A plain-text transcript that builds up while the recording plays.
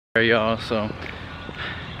Alright y'all, so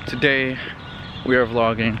today we are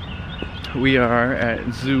vlogging. We are at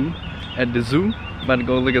the zoo, about to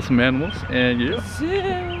go look at some animals, and yeah.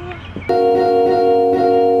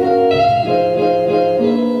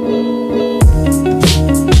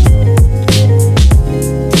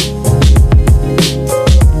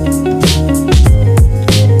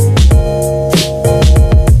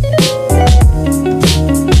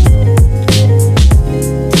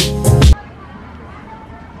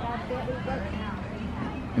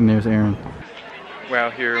 And there's Erynn. We're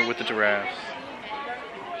out here with the giraffes.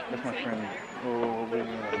 That's my friend. Oh, we're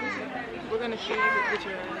gonna feed the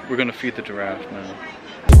giraffe. We're gonna feed the giraffe now.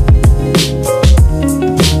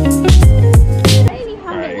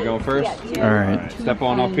 Alright, you going first? Alright. Step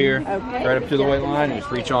on up here, right up to the white line, and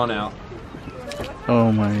just reach on out.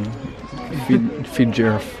 Oh my. Feed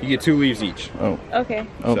giraffe. You get 2 leaves each. Oh. Okay.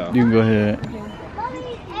 Oh, So. you can go ahead.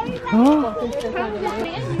 Oh.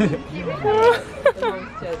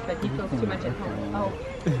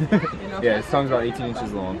 Yeah, his tongue's about 18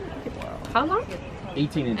 inches long. How long?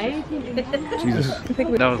 18 inches. Jesus.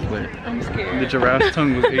 That was lit. I'm scared. The giraffe's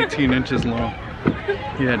tongue was 18 inches long.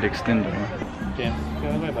 He had to extend it.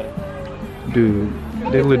 Dude,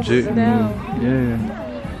 they legit move. Yeah.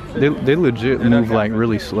 They legit move like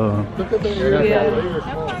really slow. Yeah.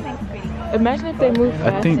 Imagine if they move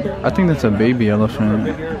faster. I think that's a baby elephant.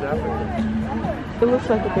 It looks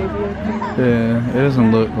like a baby elephant. Yeah, it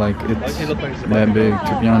doesn't look like it's that big,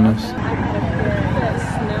 to be honest.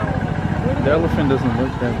 The elephant doesn't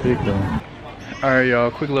look that big though. Alright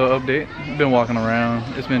y'all, quick little update. Been walking around.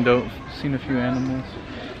 It's been dope. Seen a few animals.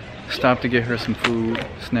 Stopped to get her some food,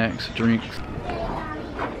 snacks, drinks.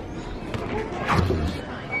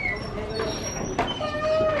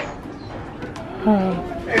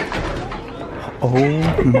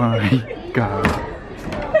 Oh my god.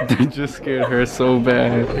 They just scared her so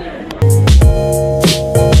bad.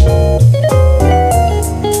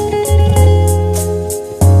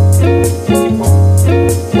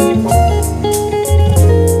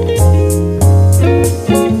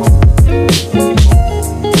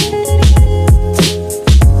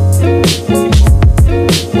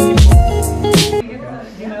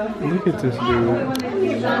 Look at this dude.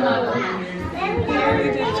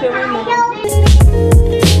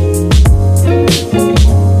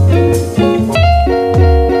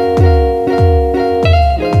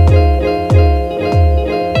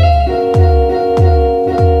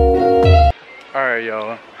 Alright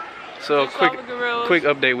y'all, so quick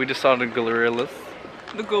update, we just saw the gorillas.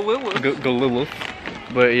 The gorillas? Gorillas.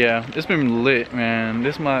 But yeah, it's been lit, man.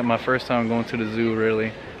 This is my first time going to the zoo,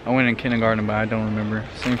 really. I went in kindergarten, but I don't remember.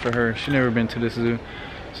 Same for her, she never been to this zoo.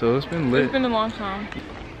 So it's been lit. It's been a long time.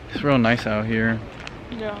 It's real nice out here.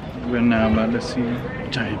 Yeah. We're now about to see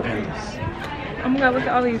giant pandas. Oh my god, look at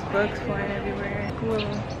all these bugs flying everywhere. Cool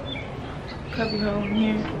little cubby hole in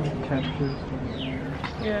here. Catfish.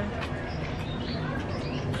 Yeah.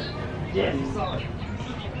 Yes.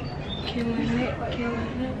 Killing it,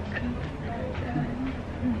 killing it.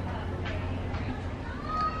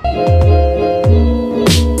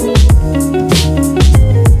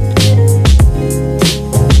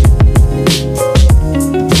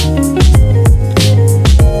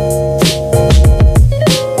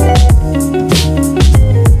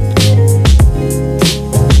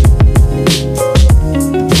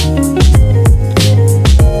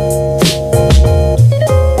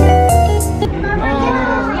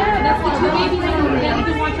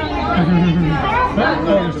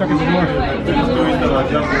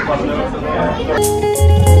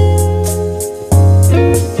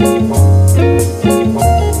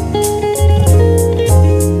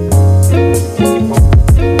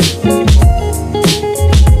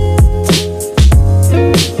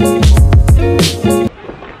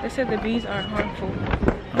 They said the bees aren't harmful.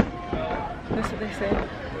 That's what they said.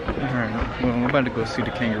 Alright, well, we're about to go see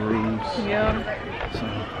the kangaroos. Yeah. So,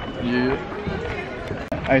 yeah.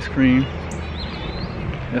 Ice cream.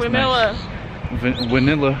 That's Vanilla. Nice.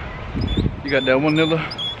 Vanilla. You got that vanilla?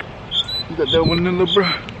 You got that vanilla, bro?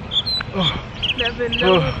 Oh. That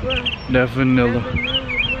vanilla, bro. That vanilla. That vanilla, bro.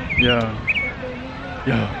 Yeah.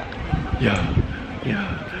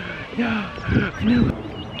 Vanilla.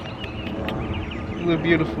 You look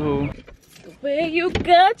beautiful. The way you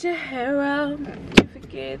got your hair out, you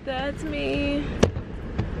forget that's me.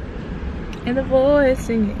 And the voice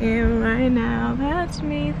in your ear right now, that's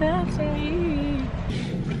me, that's me.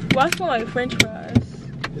 Why smell like French fries?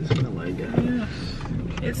 It smells like that. Yes.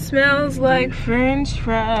 It smells like French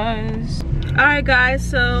fries. Alright guys,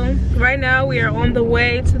 so right now we are on the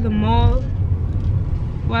way to the mall.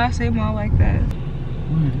 Why I say mall like that?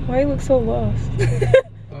 Why you look so lost?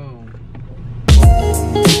 Oh,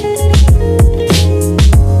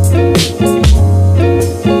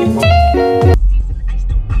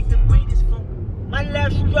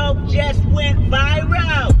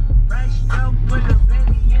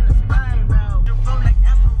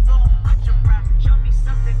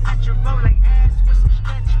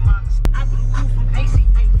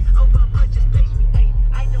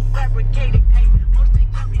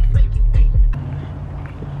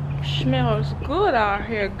 out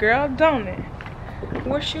here, girl, don't it?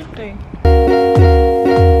 What you think?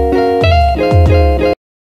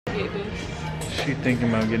 She thinking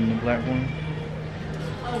about getting the black one.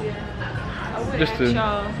 Oh yeah. I would Just ask to,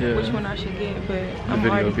 y'all yeah. which one I should get, but The I'm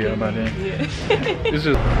video already will be out by then. Yeah. It's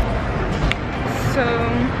just. So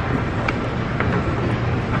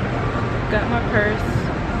got my purse.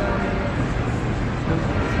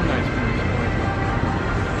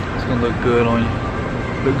 It's gonna look good on you.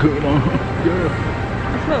 Look good on you. Yeah.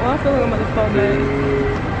 I feel like I'm about to fall back.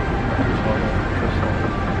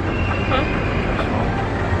 Huh?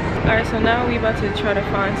 Alright, so now we about to try to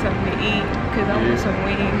find something to eat because I want some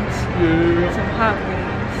wings. Yeah. Some hot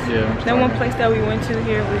wings. Yeah. That one place that we went to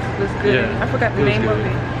here was good. Yeah, I forgot the name of it.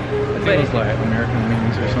 I think it was like American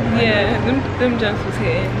wings or something like yeah, that. them junks was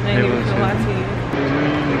hitting. I ain't even gonna lie to you.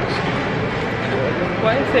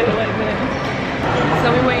 Why you say it like that?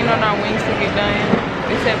 So we're waiting on our wings to get done.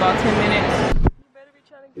 They said about 10 minutes. You better be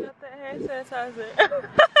trying to get up that hand sanitizer.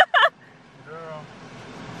 Girl.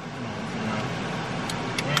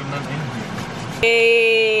 Ain't nothing in here.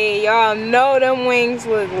 Hey, y'all know them wings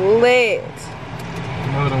look lit.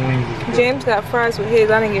 No, the wings is good. James got fries with his.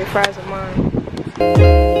 I didn't get fries with mine.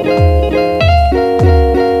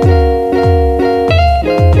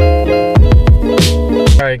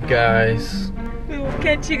 Alright guys, We will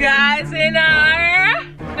catch you guys in our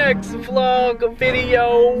next vlog,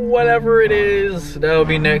 video, whatever it is, that'll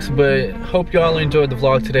be next. But hope y'all enjoyed the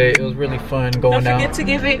vlog today. It was really fun going Don't out. forget to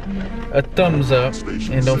give it A thumbs up,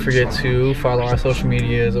 and don't forget to follow our social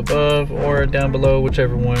medias above or down below,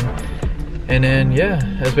 whichever one. And then yeah,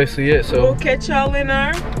 that's basically it. So we'll catch y'all in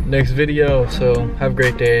our next video. So have a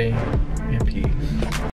great day.